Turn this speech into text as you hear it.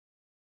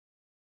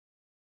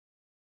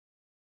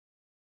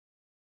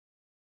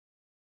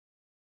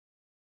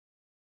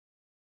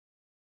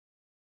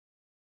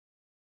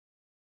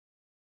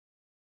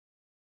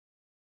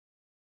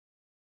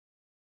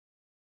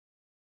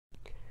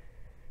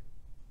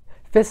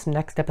This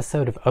next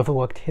episode of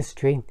Overlooked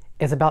History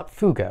is about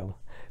Fugo,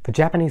 the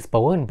Japanese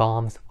balloon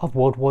bombs of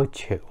World War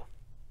II.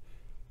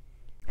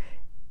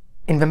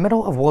 In the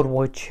middle of World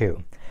War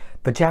II,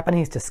 the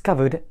Japanese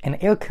discovered an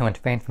air current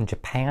ran from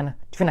Japan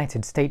to the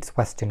United States'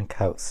 western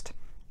coast.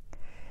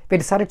 They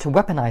decided to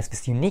weaponize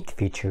this unique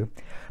feature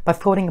by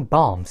floating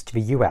bombs to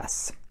the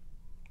US.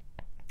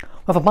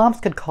 While the bombs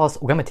could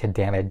cause limited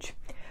damage,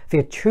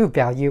 their true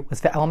value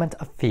was the element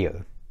of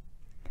fear.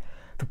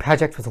 The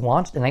project was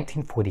launched in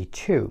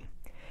 1942,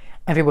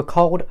 and they were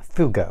called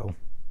Fugo.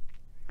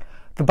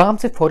 The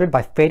bombs were floated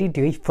by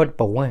 33-foot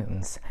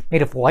balloons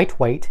made of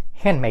lightweight,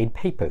 handmade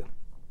paper.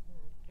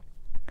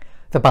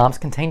 The bombs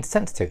contained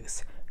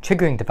sensors,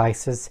 triggering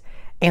devices,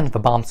 and the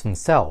bombs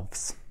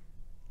themselves.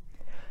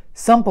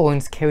 Some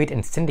balloons carried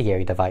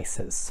incendiary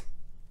devices.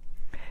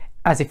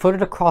 As they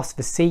floated across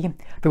the sea,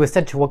 they were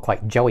said to look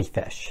like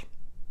jellyfish.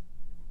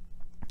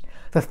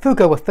 The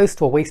Fugo were first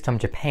released from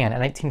Japan in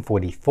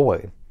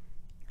 1944.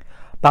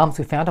 Bombs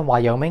were found in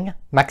Wyoming,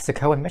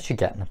 Mexico, and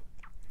Michigan.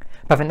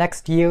 By the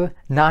next year,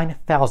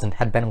 9,000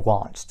 had been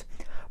launched,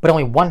 but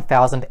only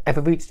 1,000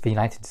 ever reached the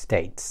United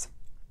States.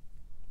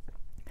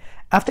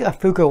 After a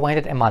Fugo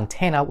landed in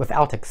Montana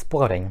without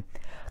exploding,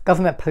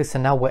 government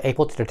personnel were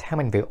able to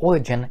determine their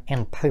origin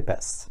and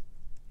purpose.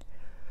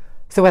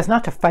 So as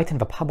not to frighten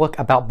the public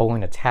about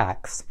balloon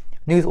attacks,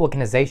 news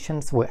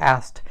organizations were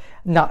asked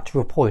not to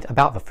report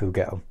about the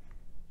Fugo.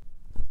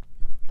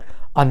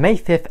 On May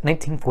 5,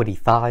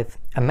 1945,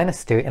 a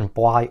minister in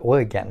Bly,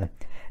 Oregon,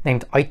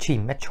 named Archie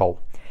Mitchell,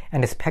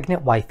 and his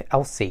pregnant wife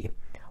Elsie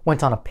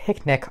went on a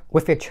picnic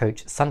with their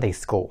church Sunday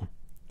school.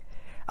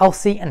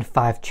 Elsie and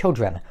 5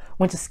 children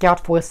went to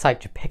scout for a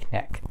site to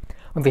picnic,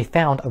 when they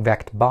found a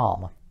wrecked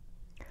bomb.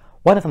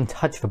 One of them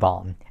touched the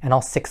bomb, and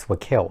all 6 were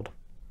killed.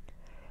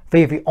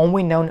 They are the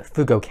only known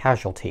Fugo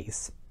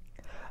casualties.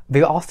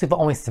 They are also the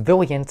only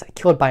civilians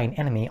killed by an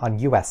enemy on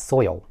US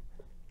soil.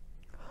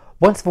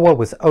 Once the war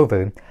was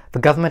over, the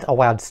government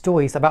allowed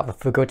stories about the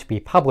Fugo to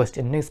be published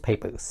in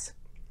newspapers.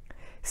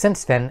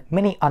 Since then,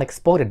 many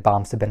unexploded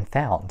bombs have been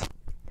found.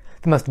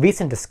 The most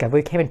recent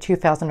discovery came in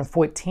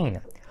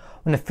 2014,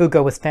 when the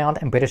Fugo was found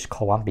in British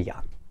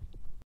Columbia.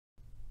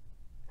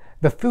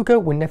 The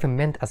Fugo were never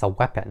meant as a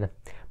weapon,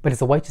 but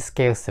as a way to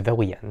scare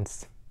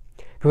civilians,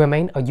 who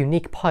remain a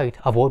unique part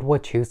of World War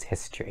II's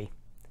history.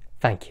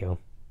 Thank you.